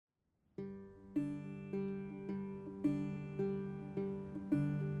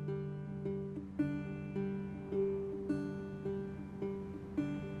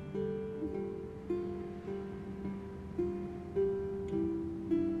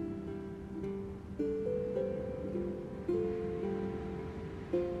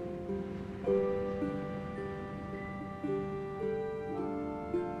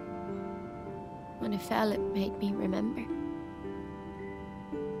fell, it made me remember.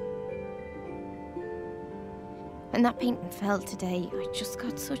 When that painting fell today, I just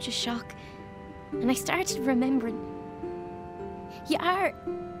got such a shock. And I started remembering.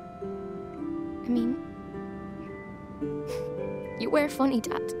 You were funny,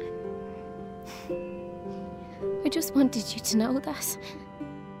 Dad. I just wanted you to know that.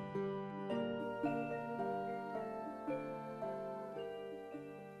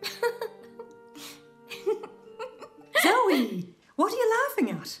 Zoe, what are you laughing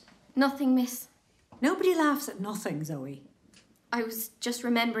at? Nothing, miss. Nobody laughs at nothing, Zoe. I was just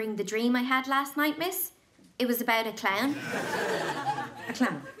remembering the dream I had last night, miss. It was about a clown. A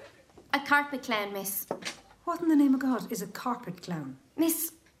clown? A carpet clown, miss. What in the name of God is a carpet clown?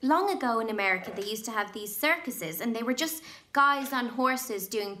 Miss, long ago in America they used to have these circuses and they were just guys on horses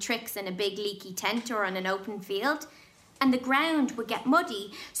doing tricks in a big leaky tent or on an open field. And the ground would get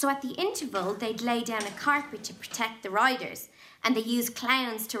muddy, so at the interval they'd lay down a carpet to protect the riders. And they used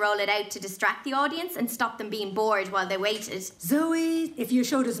clowns to roll it out to distract the audience and stop them being bored while they waited. Zoe, if you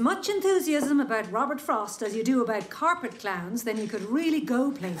showed as much enthusiasm about Robert Frost as you do about carpet clowns, then you could really go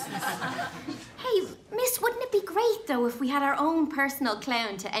places. Hey, miss, wouldn't it be great, though, if we had our own personal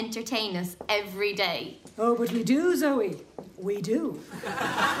clown to entertain us every day? Oh, but we do, Zoe. We do.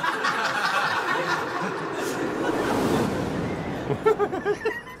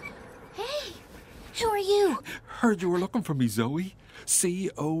 Hey, who are you? Heard you were looking for me, Zoe.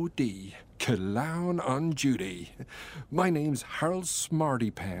 C.O.D. Clown on duty. My name's Harold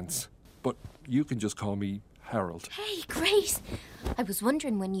Smarty Pants, but you can just call me Harold. Hey, great. I was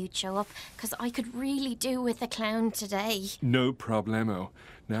wondering when you'd show up, because I could really do with a clown today. No problemo.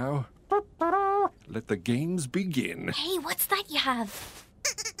 Now, let the games begin. Hey, what's that you have?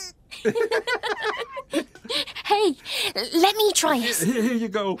 Hey, let me try it. Here you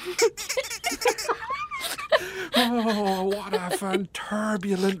go. Oh, what a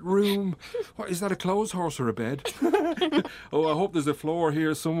turbulent room. What, is that a clothes horse or a bed? Oh, I hope there's a floor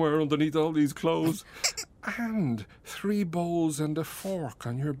here somewhere underneath all these clothes. And 3 bowls and a fork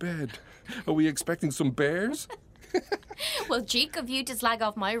on your bed. Are we expecting some bears? Well, cheek of you to slag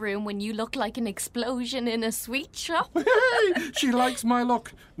off my room when you look like an explosion in a sweet shop. Hey, she likes my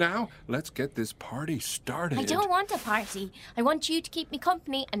look. Now, let's get this party started. I don't want a party. I want you to keep me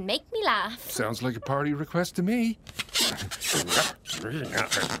company and make me laugh. Sounds like a party request to me.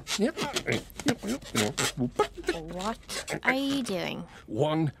 What are you doing?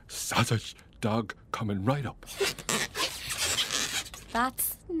 One sausage dog coming right up.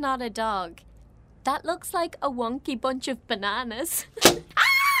 That's not a dog. That looks like a wonky bunch of bananas.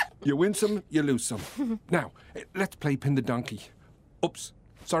 You win some, you lose some. Now, let's play Pin the Donkey. Oops.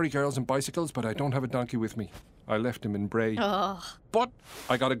 Sorry, girls and bicycles, but I don't have a donkey with me. I left him in Bray. Oh. But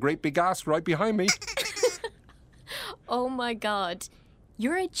I got a great big ass right behind me. Oh my God.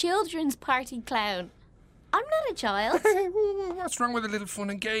 You're a children's party clown. I'm not a child. What's wrong with a little fun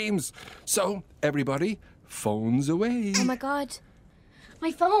and games? So, everybody, phones away. Oh my God.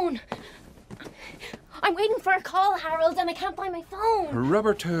 My phone. I'm waiting for a call, Harold, and I can't find my phone.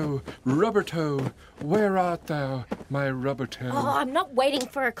 Rubber toe, where art thou, my rubber toe? Oh, I'm not waiting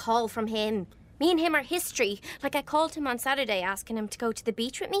for a call from him. Me and him are history. Like, I called him on Saturday asking him to go to the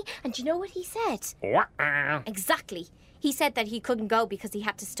beach with me, and do you know what he said? Exactly. He said that he couldn't go because he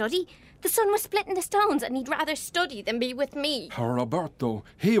had to study. The sun was splitting the stones, and he'd rather study than be with me. Roberto,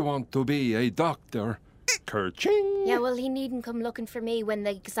 he want to be a doctor. Kerching! Yeah, well, he needn't come looking for me when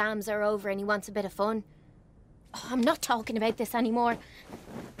the exams are over and he wants a bit of fun. Oh, I'm not talking about this anymore.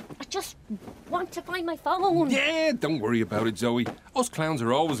 I just want to find my phone. Yeah, don't worry about it, Zoe. Us clowns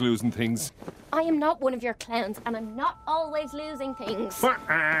are always losing things. I am not one of your clowns, and I'm not always losing things.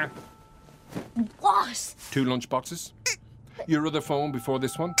 What? 2 lunch boxes. Your other phone before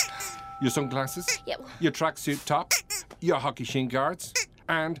this one. Your sunglasses. Yeah. Your tracksuit top. Your hockey shin guards.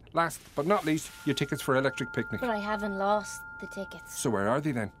 And last but not least, your tickets for Electric Picnic. But I haven't lost the tickets. So where are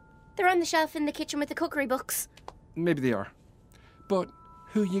they then? They're on the shelf in the kitchen with the cookery books. Maybe they are. But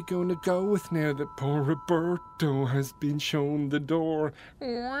who you gonna go with now that poor Roberto has been shown the door?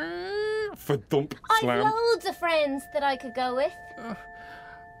 For dump slam. I've loads of friends that I could go with.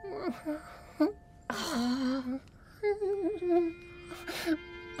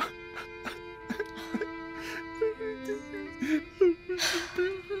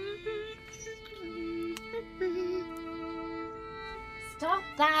 Stop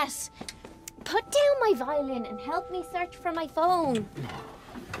that! Put down my violin and help me search for my phone.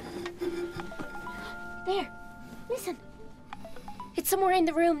 There, listen. It's somewhere in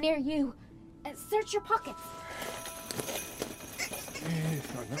the room near you. Search your pockets.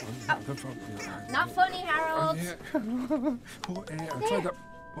 Not funny, Harold. Try that.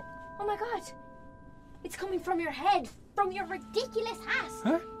 Oh my God. It's coming from your head, from your ridiculous hat.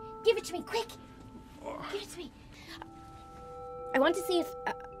 Huh? Give it to me, quick. Give it to me. I want to see if...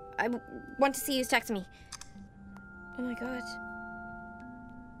 I want to see who's texting me. Oh my God.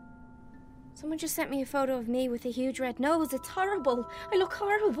 Someone just sent me a photo of me with a huge red nose. It's horrible. I look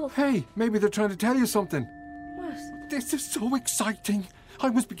horrible. Hey, maybe they're trying to tell you something. What? This is so exciting. I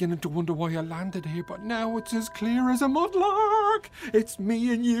was beginning to wonder why I landed here, but now it's as clear as a mudlark. It's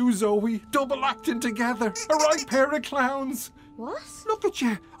me and you, Zoe, double acting together. A right pair of clowns. What? Look at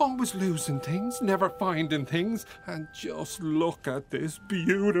you, always losing things, never finding things. And just look at this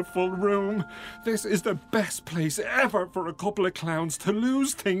beautiful room. This is the best place ever for a couple of clowns to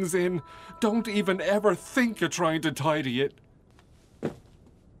lose things in. Don't even ever think of trying to tidy it.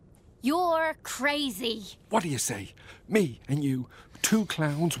 You're crazy. What do you say? Me and you, two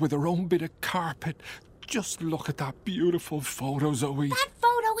clowns with our own bit of carpet. Just look at that beautiful photo, Zoe. That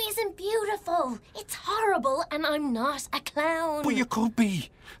photo isn't beautiful. It's horrible, and I'm not a clown. But you could be.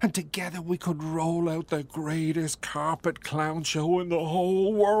 And together we could roll out the greatest carpet clown show in the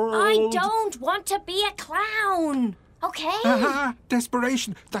whole world. I don't want to be a clown. Okay? Aha!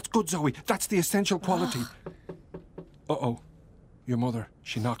 Desperation. That's good, Zoe. That's the essential quality. Uh-oh. Your mother.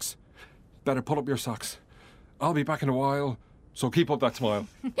 She knocks. Better pull up your socks. I'll be back in a while, so keep up that smile.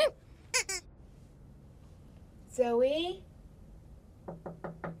 Zoe?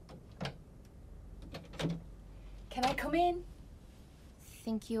 Can I come in?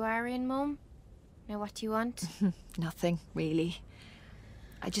 Think you are in, Mum? Now what do you want? Nothing, really.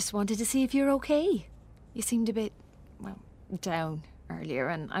 I just wanted to see if you're okay. You seemed a bit, well, down earlier,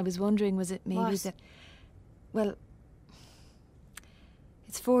 and I was wondering, was it maybe What? that... Well,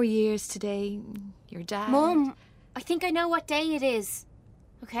 it's 4 years today. Your dad... Mum, I think I know what day it is.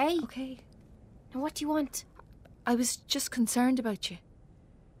 Okay? Okay. Now what do you want? I was just concerned about you.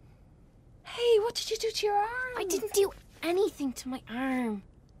 Hey, what did you do to your arm? I didn't do anything to my arm.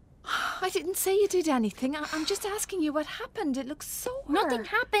 I didn't say you did anything. I'm just asking you what happened. It looks so hurt. Nothing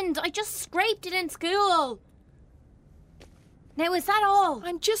happened. I just scraped it in school. Now, is that all?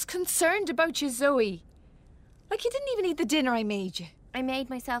 I'm just concerned about you, Zoe. Like, you didn't even eat the dinner I made you. I made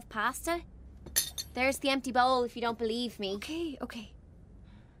myself pasta. There's the empty bowl if you don't believe me. Okay, okay.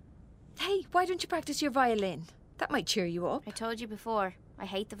 Hey, why don't you practice your violin? That might cheer you up. I told you before, I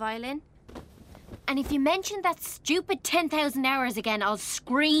hate the violin. And if you mention that stupid 10,000 hours again, I'll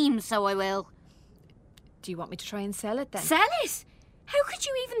scream, so I will. Do you want me to try and sell it then? Sell it? How could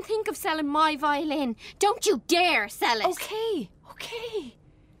you even think of selling my violin? Don't you dare sell it. Okay, okay.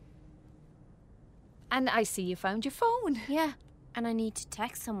 And I see you found your phone. Yeah, and I need to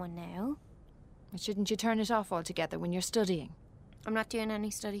text someone now. Shouldn't you turn it off altogether when you're studying? I'm not doing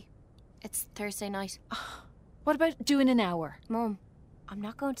any study. It's Thursday night. What about doing an hour? Mum, I'm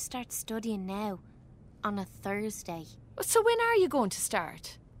not going to start studying now. On a Thursday. So when are you going to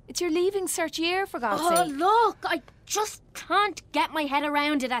start? It's your leaving cert year, for God's Oh, sake. look, I just can't get my head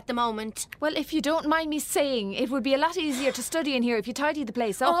around it at the moment. Well, if you don't mind me saying, it would be a lot easier to study in here if you tidy the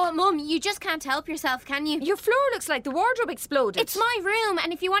place up. Oh, Mum, you just can't help yourself, can you? Your floor looks like the wardrobe exploded. It's my room,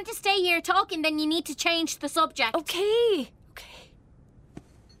 and if you want to stay here talking, then you need to change the subject. Okay, okay.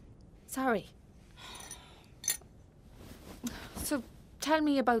 Sorry. So, tell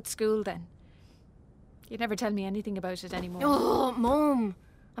me about school then. You never tell me anything about it anymore. Oh, Mum,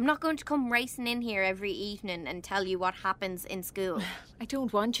 I'm not going to come racing in here every evening and tell you what happens in school. I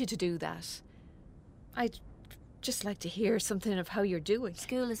don't want you to do that. I'd just like to hear something of how you're doing.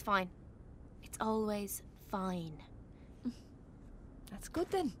 School is fine. It's always fine. That's good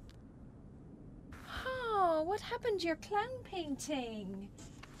then. Oh, what happened to your clown painting?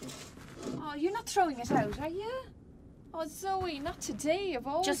 Oh, you're not throwing it out, are you? Oh, Zoe, not today, of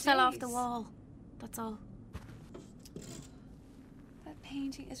all Just days. fell off the wall. That's all. That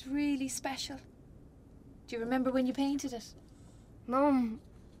painting is really special. Do you remember when you painted it? Mum,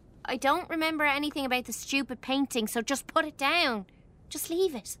 I don't remember anything about the stupid painting, so just put it down. Just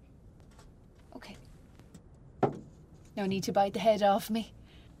leave it. Okay. No need to bite the head off me.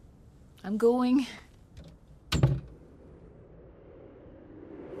 I'm going.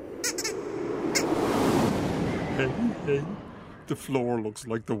 Hey. The floor looks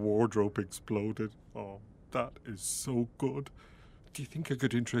like the wardrobe exploded. Oh, that is so good. Do you think I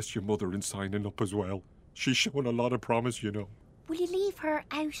could interest your mother in signing up as well? She's showing a lot of promise, you know. Will you leave her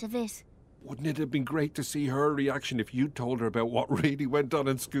out of it? Wouldn't it have been great to see her reaction if you told her about what really went on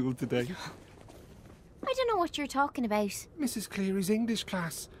in school today? I don't know what you're talking about. Mrs. Cleary's English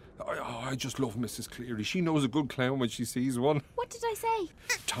class. I just love Mrs. Cleary. She knows a good clown when she sees one. What did I say?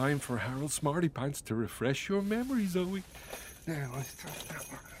 Time for Harold Smarty Pants to refresh your memory, Zoe. Now,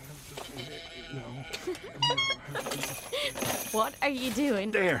 What are you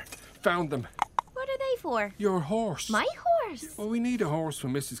doing? there, found them. What are they for? Your horse. My horse? Well, we need a horse for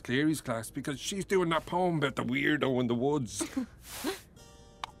Mrs. Cleary's class because she's doing that poem about the weirdo in the woods.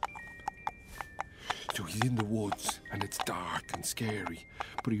 So he's in the woods and it's dark and scary,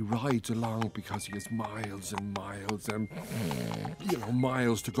 but he rides along because he has miles and miles and,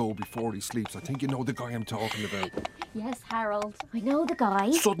 miles to go before he sleeps. I think you know the guy I'm talking about. Yes, Harold. I know the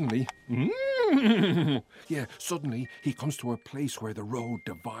guy. Suddenly, suddenly he comes to a place where the road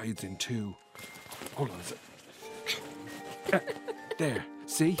divides in two. Hold on a sec. There,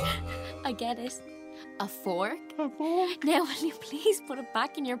 see? I get it. A fork? A fork? Now, will you please put it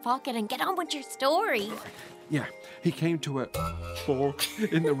back in your pocket and get on with your story? Yeah, he came to a fork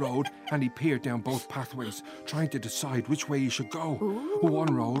in the road and he peered down both pathways, trying to decide which way he should go. Ooh.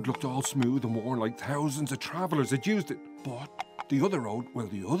 One road looked all smooth and worn like thousands of travellers had used it. But the other road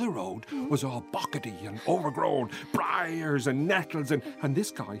was all bockety and overgrown, briars and nettles. And this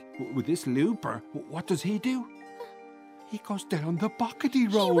guy, with this looper, what does he do? He goes down the bockety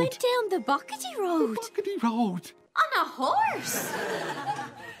road. He went down the bockety road. The bockety road. On a horse?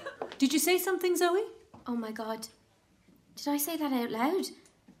 Did you say something, Zoe? Oh my God. Did I say that out loud?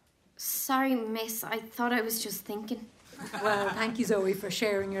 Sorry, miss. I thought I was just thinking. Well, thank you, Zoe, for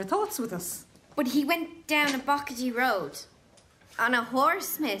sharing your thoughts with us. But he went down a bockety road. On a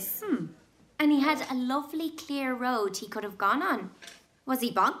horse, miss. And he had a lovely clear road he could have gone on. Was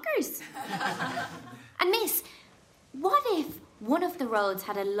he bonkers? And miss, what if one of the roads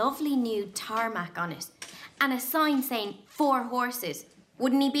had a lovely new tarmac on it and a sign saying 4 horses?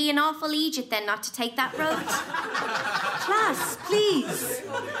 Wouldn't he be an awful Egypt then not to take that road? Class, please.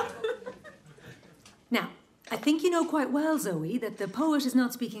 Now, I think you know quite well, Zoe, that the poet is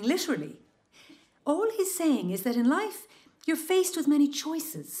not speaking literally. All he's saying is that in life, you're faced with many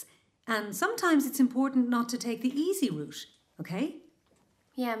choices, and sometimes it's important not to take the easy route, okay?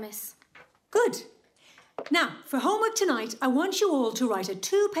 Yeah, miss. Good. Now, for homework tonight, I want you all to write a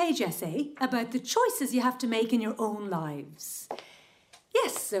 2-page essay about the choices you have to make in your own lives.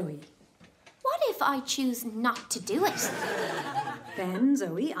 Yes, Zoe. What if I choose not to do it? Then,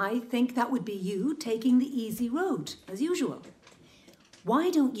 Zoe, I think that would be you taking the easy road, as usual. Why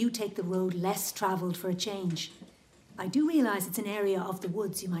don't you take the road less travelled for a change? I do realise it's an area of the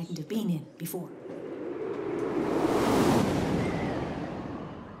woods you mightn't have been in before.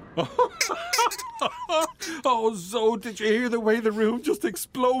 Oh, Zoe, did you hear the way the room just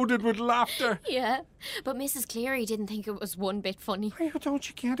exploded with laughter? Yeah, but Mrs. Cleary didn't think it was one bit funny. Well, don't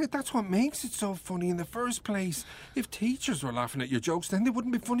you get it? That's what makes it so funny in the first place. If teachers were laughing at your jokes, then they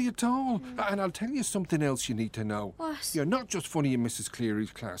wouldn't be funny at all. And I'll tell you something else you need to know. What? You're not just funny in Mrs.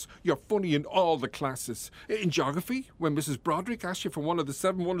 Cleary's class. You're funny in all the classes. In geography, when Mrs. Broderick asked you for one of the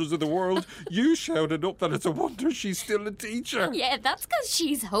 7 wonders of the world, you shouted up that it's a wonder she's still a teacher. Yeah, that's because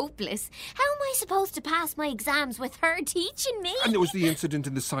she's hopeless. How am I supposed to pass my exams with her teaching me? And there was the incident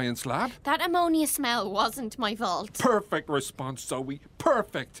in the science lab. That ammonia smell wasn't my fault. Perfect response, Zoe.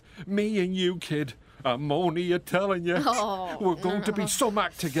 Perfect. Me and you, kid. Ammonia telling you. Oh. We're going to be some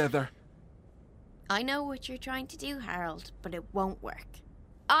act together. I know what you're trying to do, Harold, but it won't work.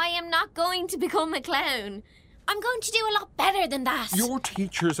 I am not going to become a clown. I'm going to do a lot better than that. Your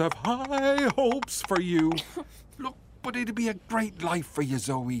teachers have high hopes for you. Look, but it'd be a great life for you,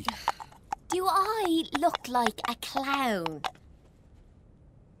 Zoe. Do I look like a clown?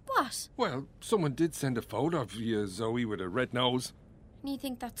 What? Well, someone did send a photo of you, Zoe, with a red nose. And you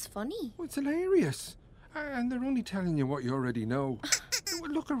think that's funny? Well, it's hilarious. And they're only telling you what you already know.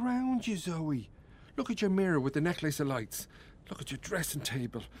 Well, look around you, Zoe. Look at your mirror with the necklace of lights. Look at your dressing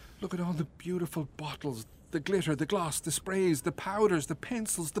table. Look at all the beautiful bottles, the glitter, the gloss, the sprays, the powders, the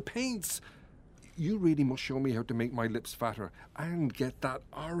pencils, the paints. You really must show me how to make my lips fatter and get that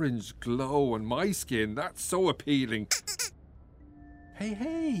orange glow on my skin. That's so appealing.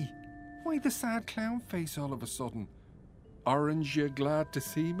 Hey, why the sad clown face all of a sudden? Aren't you glad to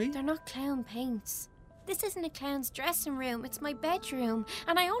see me? They're not clown paints. This isn't a clown's dressing room, it's my bedroom.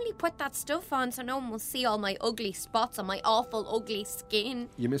 And I only put that stuff on so no one will see all my ugly spots on my awful ugly skin.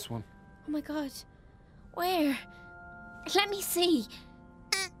 You miss one. Oh my God. Where? Let me see.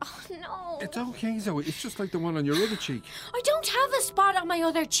 Oh no. It's okay, Zoe. It's just like the one on your other cheek. I don't have a spot on my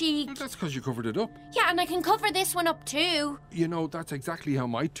other cheek. Well, that's because you covered it up. Yeah, and I can cover this one up too. You know, that's exactly how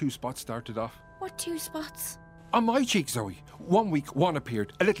my 2 spots started off. What 2 spots? On my cheek, Zoe. 1 week, one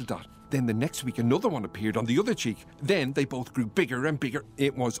appeared, a little dot. Then the next week, another one appeared on the other cheek. Then they both grew bigger and bigger.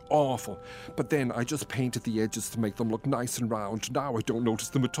 It was awful. But then I just painted the edges to make them look nice and round. Now I don't notice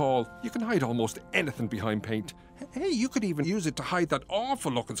them at all. You can hide almost anything behind paint. Hey, you could even use it to hide that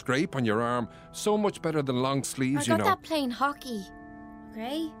awful looking scrape on your arm. So much better than long sleeves, I got that playing hockey.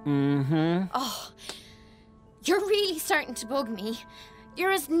 Okay? Mm-hmm. Oh, you're really starting to bug me.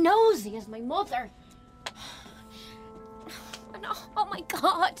 You're as nosy as my mother. Oh my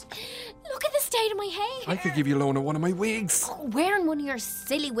God. Look at the state of my hair. I could give you a loan of one of my wigs. Oh, wearing one of your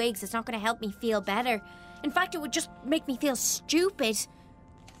silly wigs is not going to help me feel better. In fact, it would just make me feel stupid.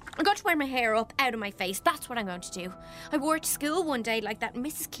 I'm going to wear my hair up out of my face. That's what I'm going to do. I wore it to school one day like that, and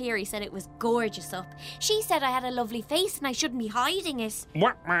Mrs. Cleary said it was gorgeous up. She said I had a lovely face and I shouldn't be hiding it.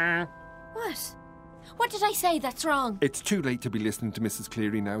 What? What did I say that's wrong? It's too late to be listening to Mrs.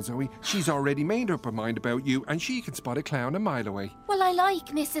 Cleary now, Zoe. She's already made up her mind about you, and she can spot a clown a mile away. Well, I like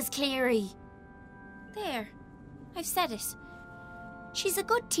Mrs. Cleary. There. I've said it. She's a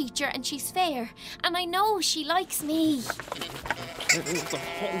good teacher and she's fair, and I know she likes me.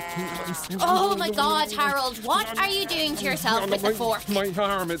 Oh my God, Harold, what are you doing to yourself with the fork? My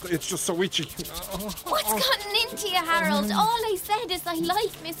arm, it's just so itchy. What's gotten into you, Harold? All I said is I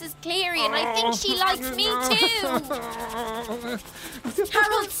like Mrs. Cleary and I think she likes me too.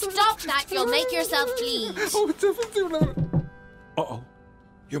 Harold, stop that. You'll make yourself bleed. Uh-oh.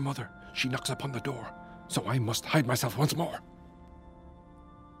 Your mother. She knocks upon the door. So I must hide myself once more.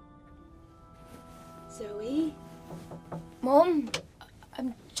 Zoe? Mum,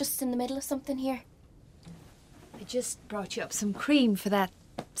 I'm just in the middle of something here. I just brought you up some cream for that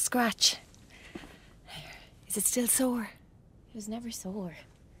scratch. Is it still sore? It was never sore.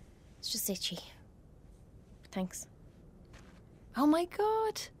 It's just itchy. Thanks. Oh my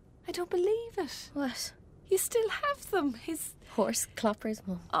God, I don't believe it. What? You still have them. His Horse cloppers,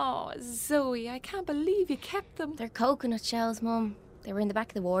 Mum. Oh, Zoe, I can't believe you kept them. They're coconut shells, Mum. They were in the back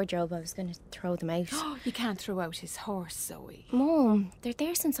of the wardrobe. I was going to throw them out. Oh, you can't throw out his horse, Zoe. Mum, they're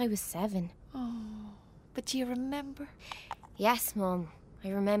there since I was 7. Oh, but do you remember? Yes, Mum, I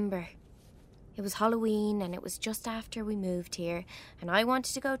remember. It was Halloween and it was just after we moved here and I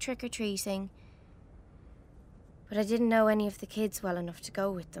wanted to go trick-or-treating. But I didn't know any of the kids well enough to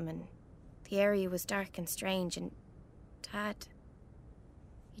go with them and the area was dark and strange and Dad,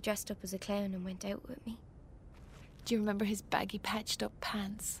 he dressed up as a clown and went out with me. Do you remember his baggy patched up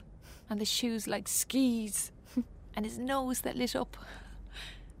pants and the shoes like skis and his nose that lit up?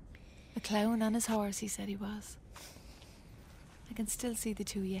 A clown on his horse, he said he was. I can still see the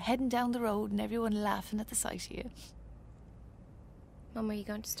two of you heading down the road and everyone laughing at the sight of you. Mum, are you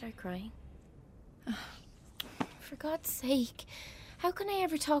going to start crying? For God's sake, how can I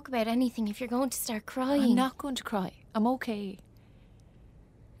ever talk about anything if you're going to start crying? I'm not going to cry. I'm okay.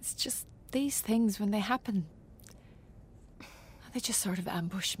 It's just these things, when they happen, they just sort of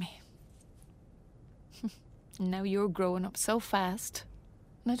ambush me. Now you're growing up so fast,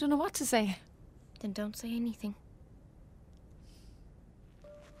 and I don't know what to say. Then don't say anything.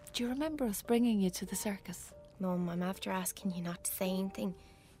 Do you remember us bringing you to the circus? Mum, I'm after asking you not to say anything,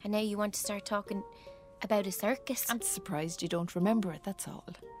 and now you want to start talking about a circus. I'm surprised you don't remember it, that's all.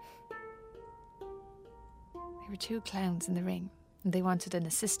 There were 2 clowns in the ring, and they wanted an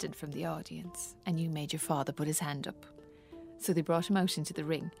assistant from the audience, and you made your father put his hand up. So they brought him out into the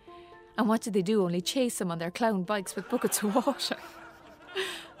ring. And what did they do? Only chase him on their clown bikes with buckets of water.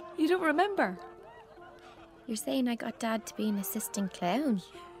 You don't remember? You're saying I got Dad to be an assistant clown?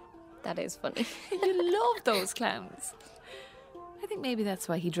 That is funny. You love those clowns. I think maybe that's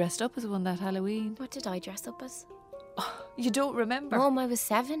why he dressed up as one that Halloween. What did I dress up as? Oh, you don't remember? Mum, I was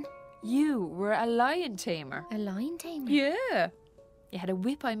 7. You were a lion tamer. A lion tamer? Yeah. You had a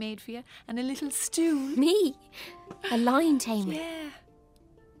whip I made for you and a little stool. Me? A lion tamer? Yeah.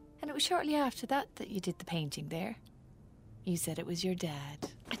 And it was shortly after that you did the painting there. You said it was your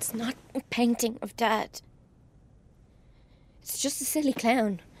dad. It's not a painting of Dad. It's just a silly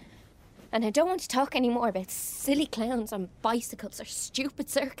clown. And I don't want to talk anymore about silly clowns on bicycles or stupid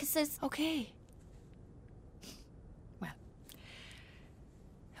circuses. Okay. Well,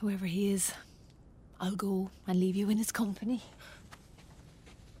 whoever he is, I'll go and leave you in his company.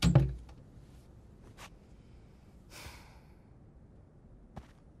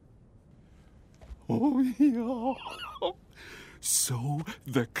 Oh, yeah. So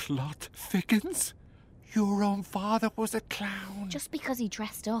the clot thickens? Your own father was a clown. Just because he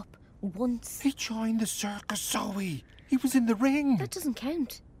dressed up once. He joined the circus, Zoe. He was in the ring. That doesn't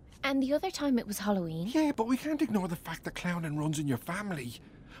count. And the other time it was Halloween. Yeah, but we can't ignore the fact that clowning runs in your family.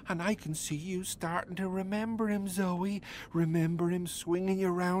 And I can see you starting to remember him, Zoe. Remember him swinging you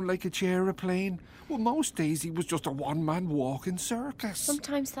around like a aeroplane. Well, most days he was just a one-man walking circus.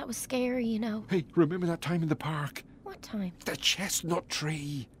 Sometimes that was scary, you know. Hey, remember that time in the park? What time? The chestnut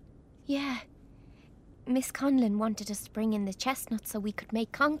tree. Yeah. Miss Conlon wanted us to bring in the chestnuts so we could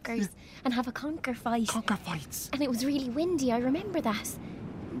make conkers and have a conker fight. Conker fights. And it was really windy, I remember that.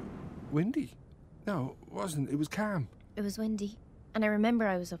 Windy? No, it wasn't. It was calm. It was windy. And I remember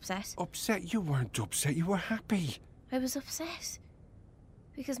I was upset. Upset? You weren't upset. You were happy. I was upset.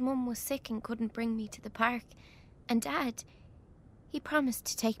 Because Mum was sick and couldn't bring me to the park. And Dad, he promised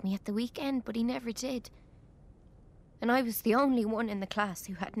to take me at the weekend, but he never did. And I was the only one in the class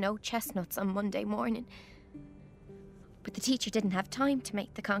who had no chestnuts on Monday morning. But the teacher didn't have time to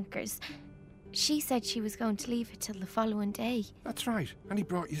make the conkers. She said she was going to leave it till the following day. That's right. And he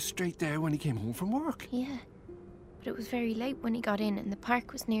brought you straight there when he came home from work. Yeah. But it was very late when he got in and the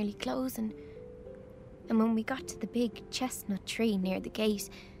park was nearly closing. And when we got to the big chestnut tree near the gate,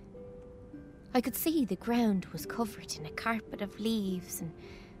 I could see the ground was covered in a carpet of leaves and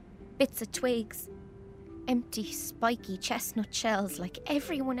bits of twigs. Empty, spiky chestnut shells like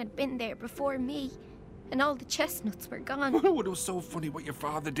everyone had been there before me. And all the chestnuts were gone. Oh, it was so funny what your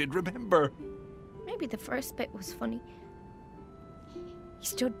father did, remember? Maybe the first bit was funny. He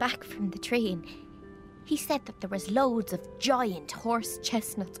stood back from the tree and he said that there was loads of giant horse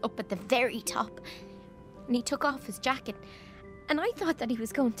chestnuts up at the very top. And he took off his jacket. And I thought that he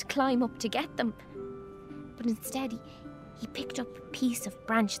was going to climb up to get them. But instead he picked up a piece of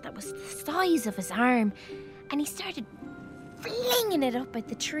branch that was the size of his arm and he started flinging it up at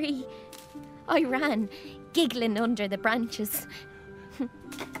the tree. I ran, giggling under the branches.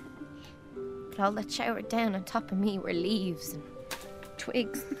 But all that showered down on top of me were leaves and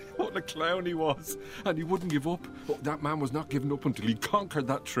twigs. What a clown he was. And he wouldn't give up. Oh, that man was not giving up until he conquered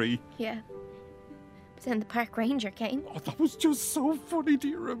that tree. Yeah. But then the park ranger came. Oh, that was just so funny. Do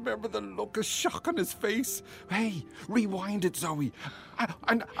you remember the look of shock on his face? Hey, rewind it, Zoe.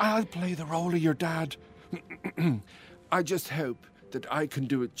 And I'll play the role of your dad. I just hope that I can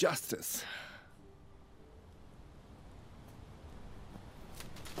do it justice.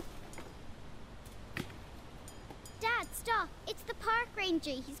 Dad, stop. It's the park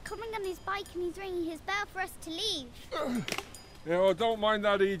ranger. He's coming on his bike and he's ringing his bell for us to leave. Yeah, well, don't mind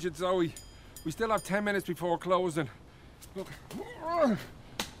that, Egypt, Zoe. We still have 10 minutes before closing. Look,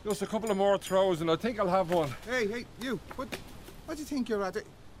 just a couple of more throws and I think I'll have one. Hey, you. What do you think you're at?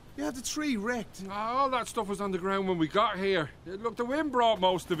 You had the tree wrecked. All that stuff was on the ground when we got here. Look, the wind brought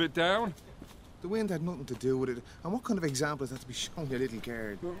most of it down. The wind had nothing to do with it. And what kind of example is that to be showing your little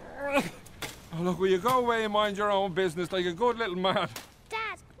girl? Oh, look, will you go away and mind your own business like a good little man?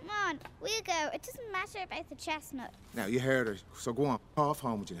 Dad, come on. We'll go. It doesn't matter about the chestnut. Now, you heard her. So go on. Off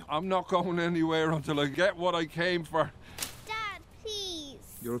home with you now. I'm not going anywhere until I get what I came for. Dad, please.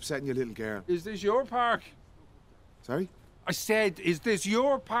 You're upsetting your little girl. Is this your park? Sorry? I said, is this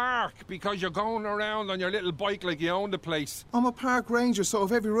your park? Because you're going around on your little bike like you own the place. I'm a park ranger, so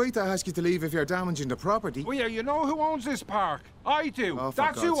I've every right to ask you to leave if you're damaging the property. Well, yeah, you know who owns this park? I do. Oh, for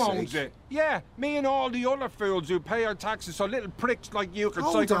That's who God's owns sake. it. Yeah, me and all the other fools who pay our taxes so little pricks like you can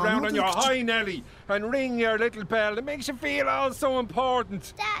Hold cycle on, around what on the- your high Nelly and ring your little bell. It makes you feel all so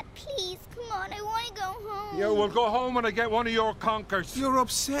important. Dad, please. Come on. I want to go home. Yeah, we'll go home when I get one of your conkers. You're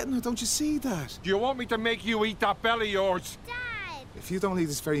upsetting her, don't you see that? Do you want me to make you eat that bell of yours? Dad. If you don't leave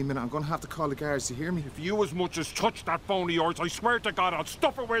this very minute, I'm going to have to call the guards to hear me. If you as much as touch that phone of yours, I swear to God, I'll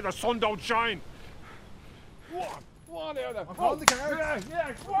stuff it where the sun don't shine. Go on there, then. I'll call the guards.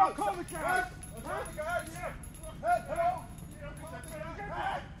 Yeah, go on, call the guards. Call the guards, yeah.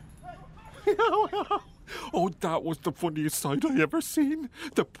 Oh, that was the funniest sight I ever seen.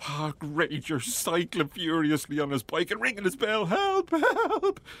 The park ranger cycling furiously on his bike and ringing his bell, help,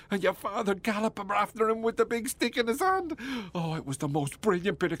 help! And your father galloping after him with the big stick in his hand. Oh, it was the most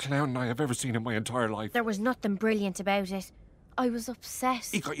brilliant bit of clowning I have ever seen in my entire life. There was nothing brilliant about it. I was upset.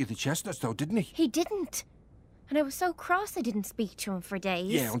 He got you the chestnuts, though, didn't he? He didn't. And I was so cross I didn't speak to him for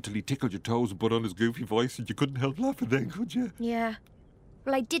days. Yeah, until he tickled your toes and put on his goofy voice and you couldn't help laughing then, could you? Yeah.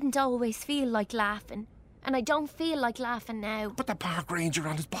 Well, I didn't always feel like laughing. And I don't feel like laughing now. But the park ranger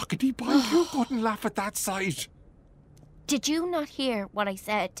on his pockety bike, you couldn't laugh at that sight. Did you not hear what I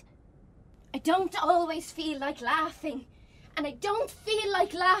said? I don't always feel like laughing. And I don't feel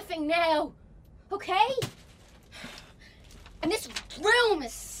like laughing now. Okay? And this room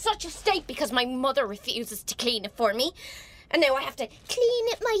is such a state because my mother refuses to clean it for me. And now I have to clean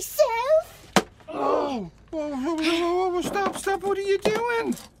it myself. Oh, stop, what are you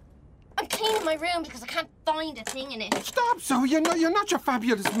doing? I'm cleaning my room because I can't find a thing in it. Stop, Zoe. You're not your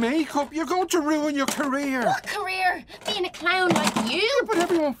fabulous makeup. You're going to ruin your career. What career? Being a clown like you? But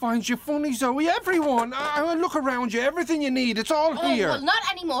everyone finds you funny, Zoe. Everyone. Look around you. Everything you need. It's all here. Well, not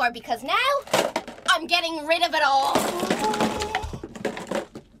anymore, because now I'm getting rid of it all.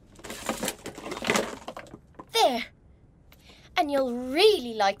 There. And you'll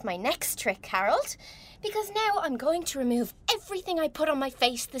really like my next trick, Harold, because now I'm going to remove everything I put on my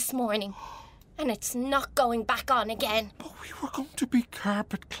face this morning. And it's not going back on again. But we were going to be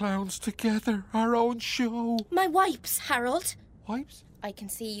carpet clowns together. Our own show. My wipes, Harold. Wipes? I can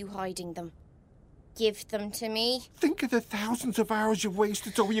see you hiding them. Give them to me. Think of the thousands of hours you've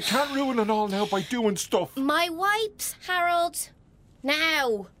wasted, Zoe. You can't ruin it all now by doing stuff. My wipes, Harold.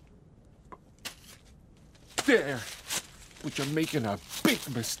 Now. There. But you're making a big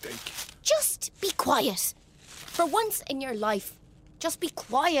mistake. Just be quiet. For once in your life, just be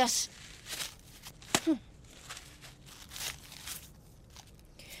quiet.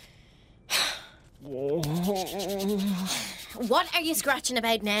 What are you scratching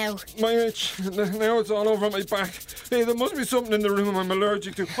about now? My itch. Now it's all over my back. Hey, there must be something in the room I'm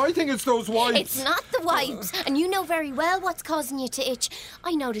allergic to. I think it's those wipes. It's not the wipes, and you know very well what's causing you to itch.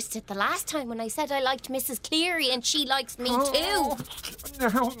 I noticed it the last time when I said I liked Mrs. Cleary, and she likes me too.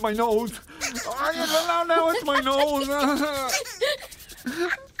 Now it's my nose. Now it's my nose.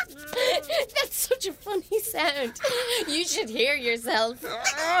 That's such a funny sound. You should hear yourself.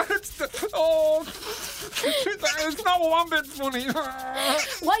 It's not one bit funny.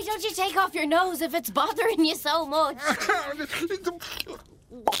 Why don't you take off your nose if it's bothering you so much?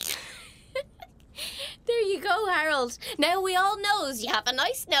 There you go, Harold. Now we all knows you have a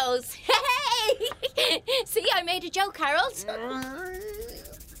nice nose. Hey! See, I made a joke, Harold.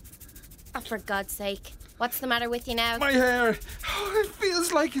 Oh, for God's sake. What's the matter with you now? My hair. Oh, it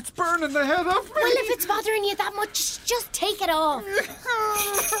feels like it's burning the head off me. Well, if it's bothering you that much, just take it off.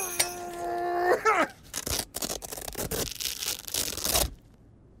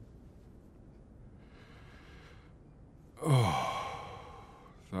 Oh,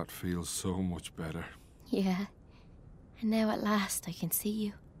 that feels so much better. Yeah. And now at last I can see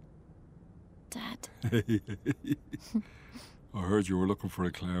you. Dad. I heard you were looking for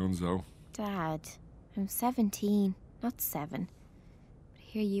a clown, Zoe. Dad, I'm 17, not 7. But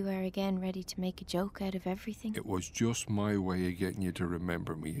here you are again, ready to make a joke out of everything. It was just my way of getting you to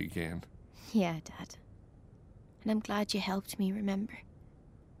remember me again. Yeah, Dad. And I'm glad you helped me remember.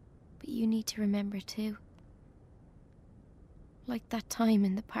 But you need to remember too. Like that time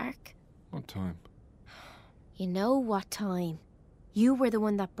in the park. What time? You know what time. You were the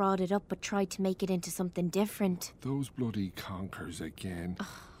one that brought it up but tried to make it into something different. Those bloody conkers again.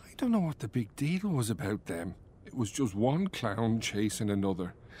 I don't know what the big deal was about them. It was just one clown chasing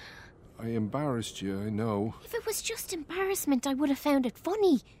another. I embarrassed you, I know. If it was just embarrassment, I would have found it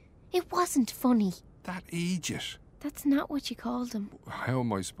funny. It wasn't funny. That idiot. That's not what you called him. How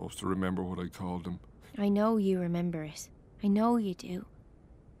am I supposed to remember what I called him? I know you remember it. I know you do.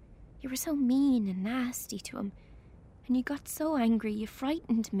 You were so mean and nasty to him. And you got so angry you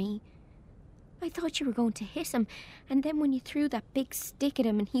frightened me. I thought you were going to hit him, and then when you threw that big stick at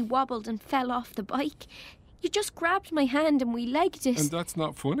him and he wobbled and fell off the bike, you just grabbed my hand and we legged it. And that's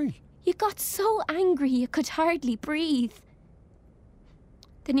not funny. You got so angry you could hardly breathe.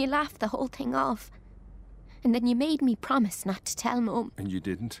 Then you laughed the whole thing off. And then you made me promise not to tell Mum. And you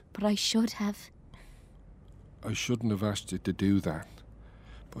didn't? But I should have. I shouldn't have asked you to do that.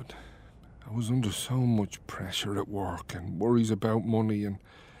 But I was under so much pressure at work and worries about money, and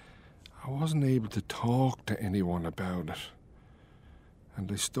I wasn't able to talk to anyone about it.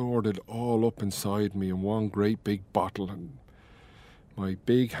 And I stored it all up inside me in one great big bottle, and my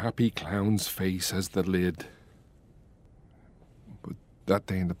big happy clown's face as the lid. But that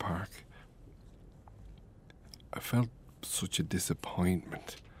day in the park, I felt such a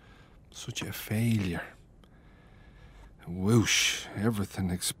disappointment, such a failure. And whoosh, everything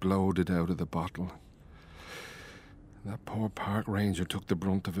exploded out of the bottle. And that poor park ranger took the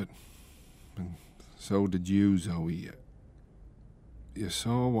brunt of it. And so did you, Zoe. You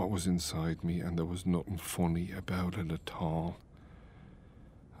saw what was inside me, and there was nothing funny about it at all.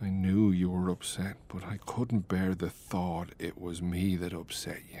 I knew you were upset, but I couldn't bear the thought it was me that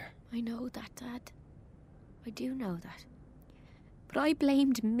upset you. I know that, Dad. I do know that. But I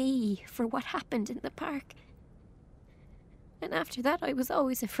blamed me for what happened in the park. And after that, I was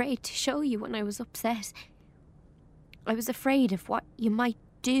always afraid to show you when I was upset. I was afraid of what you might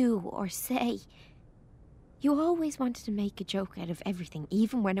do or say. You always wanted to make a joke out of everything,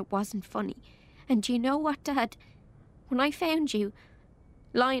 even when it wasn't funny. And do you know what, Dad? When I found you,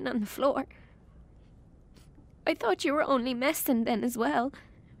 lying on the floor. I thought you were only messing then as well.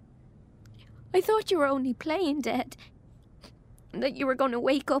 I thought you were only playing dead. And that you were going to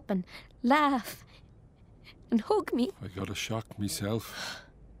wake up and laugh and hug me. I got a shock myself.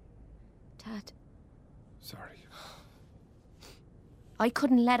 Dad, Sorry. I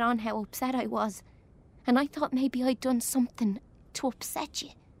couldn't let on how upset I was. And I thought maybe I'd done something to upset you.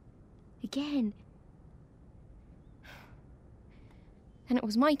 Again. And it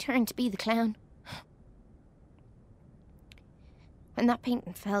was my turn to be the clown. When that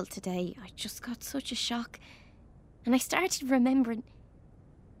painting fell today, I just got such a shock. And I started remembering...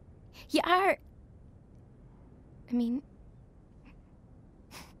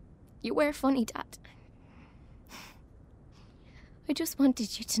 You were funny, Dad. I just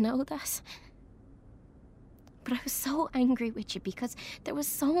wanted you to know that. But I was so angry with you because there was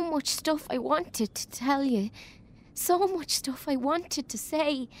so much stuff I wanted to tell you. So much stuff I wanted to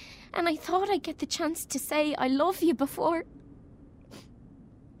say. And I thought I'd get the chance to say I love you before.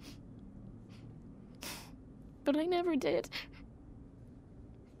 But I never did.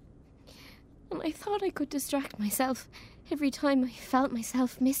 And I thought I could distract myself every time I felt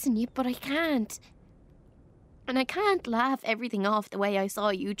myself missing you, but I can't. And I can't laugh everything off the way I saw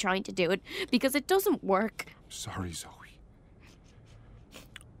you trying to do it, because it doesn't work. Sorry, Zoe.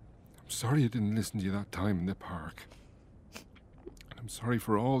 I'm sorry I didn't listen to you that time in the park. And I'm sorry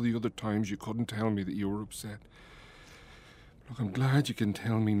for all the other times you couldn't tell me that you were upset. Look, I'm glad you can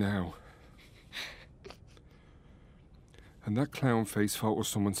tell me now. And that clown face photo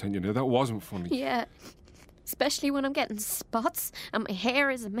someone sent you, now that wasn't funny. Yeah. Especially when I'm getting spots and my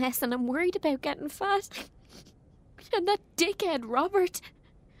hair is a mess and I'm worried about getting fat. And that dickhead Robert.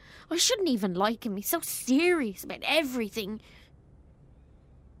 I shouldn't even like him. He's so serious about everything.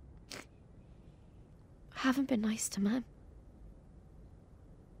 I haven't been nice to Mum.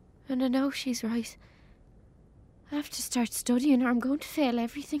 And I know she's right. I have to start studying or I'm going to fail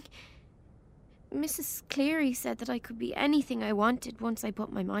everything. Mrs. Cleary said that I could be anything I wanted once I put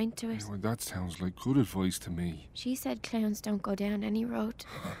my mind to it. Well, that sounds like good advice to me. She said clowns don't go down any road.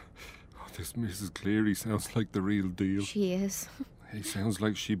 Oh, this Mrs. Cleary sounds like the real deal. She is. He sounds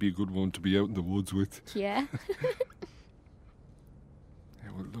like she'd be a good one to be out in the woods with. Yeah. Yeah,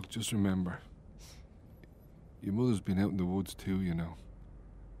 well, look, just remember, your mother's been out in the woods too, you know.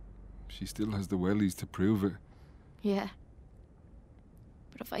 She still has the wellies to prove it. Yeah.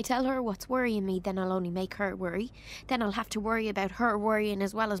 But if I tell her what's worrying me, then I'll only make her worry. Then I'll have to worry about her worrying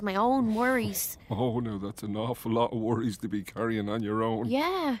as well as my own worries. Oh, no, that's an awful lot of worries to be carrying on your own.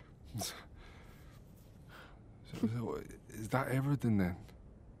 Yeah. So, is that everything then?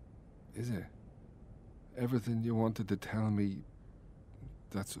 Is it? Everything you wanted to tell me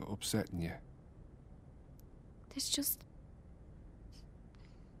that's upsetting you? There's just...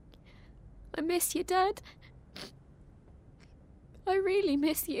 I miss you, Dad. I really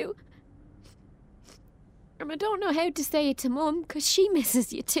miss you. And I don't know how to say it to Mum, because she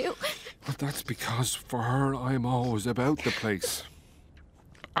misses you too. But that's because for her I'm always about the place.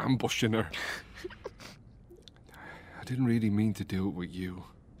 Ambushing her. I didn't really mean to do it with you.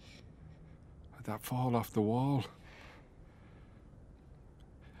 That fall off the wall.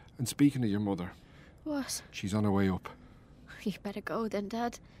 And speaking of your mother... What? She's on her way up. You better go then,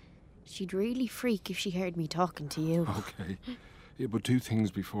 Dad. She'd really freak if she heard me talking to you. Okay. Yeah, but two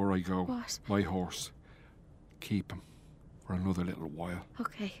things before I go. What? My horse. Keep him for another little while.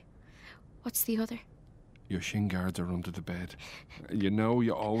 Okay. What's the other? Your shin guards are under the bed. You know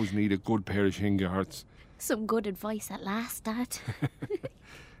you always need a good pair of shin guards. Some good advice at last, Dad.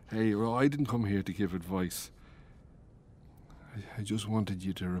 Hey, well, I didn't come here to give advice. I just wanted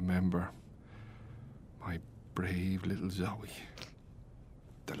you to remember my brave little Zoe.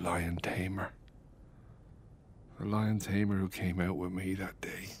 The lion tamer. The lion tamer who came out with me that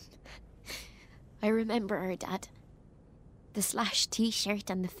day. I remember her, Dad. The slash t-shirt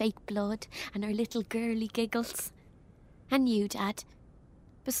and the fake blood and her little girly giggles. And you, Dad,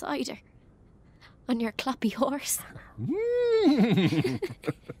 beside her, on your cloppy horse.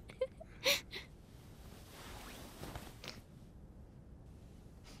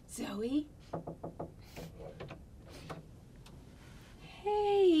 Zoe?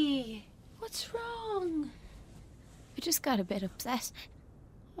 Hey, what's wrong? I just got a bit upset.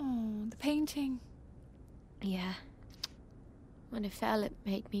 Oh, the painting. Yeah. When it fell, it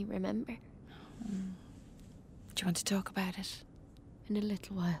made me remember. Do you want to talk about it? In a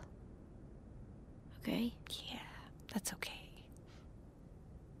little while. Okay? Yeah, that's okay.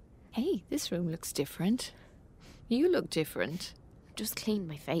 Hey, this room looks different. You look different. Just cleaned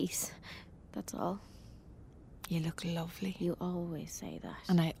my face. That's all. You look lovely. You always say that.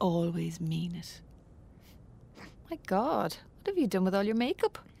 And I always mean it. My God, what have you done with all your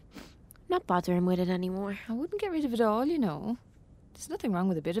makeup? Not bothering with it anymore. I wouldn't get rid of it all, you know. There's nothing wrong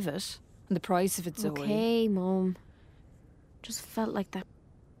with a bit of it. And the price of it, Zoe. Okay, Mum. Just felt like that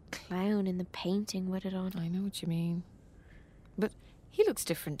clown in the painting with it on. I know what you mean. But he looks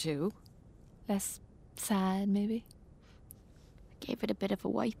different too. Less sad, maybe. Gave it a bit of a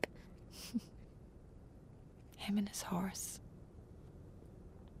wipe. Him and his horse.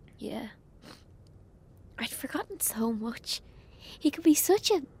 Yeah. I'd forgotten so much. He could be such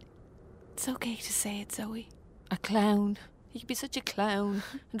a... It's okay to say it, Zoe. A clown. He could be such a clown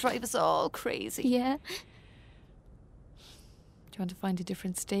and drive us all crazy. Yeah. Do you want to find a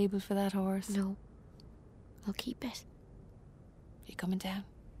different stable for that horse? No. I'll keep it. You coming down?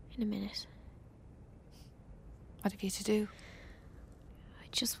 In a minute. What have you to do? I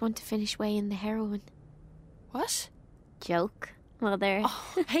just want to finish weighing the heroin. What? Joke, Mother.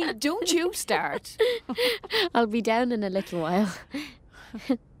 Oh, hey, don't you start. I'll be down in a little while.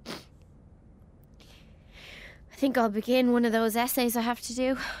 I think I'll begin one of those essays I have to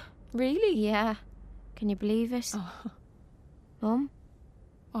do. Really? Yeah. Can you believe it? Oh. Mum,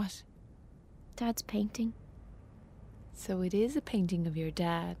 What? Dad's painting. So it is a painting of your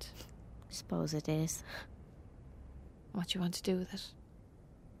dad. Suppose it is. What do you want to do with it?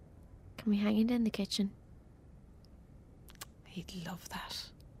 Can we hang it in the kitchen? He'd love that.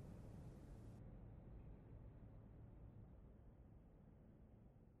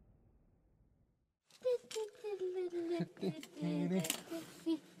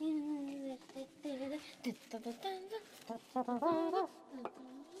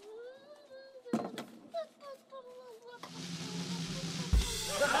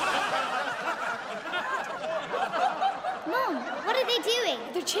 Mum, what are they doing?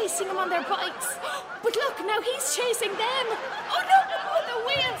 They're chasing him on their bikes. But look, now he's chasing them. Oh no, the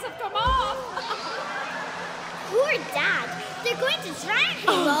wheels have come off. Poor Dad. They're going to drown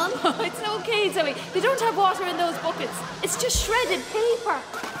him, Mum. It's okay, Zoe. They don't have water in those buckets. It's just shredded paper.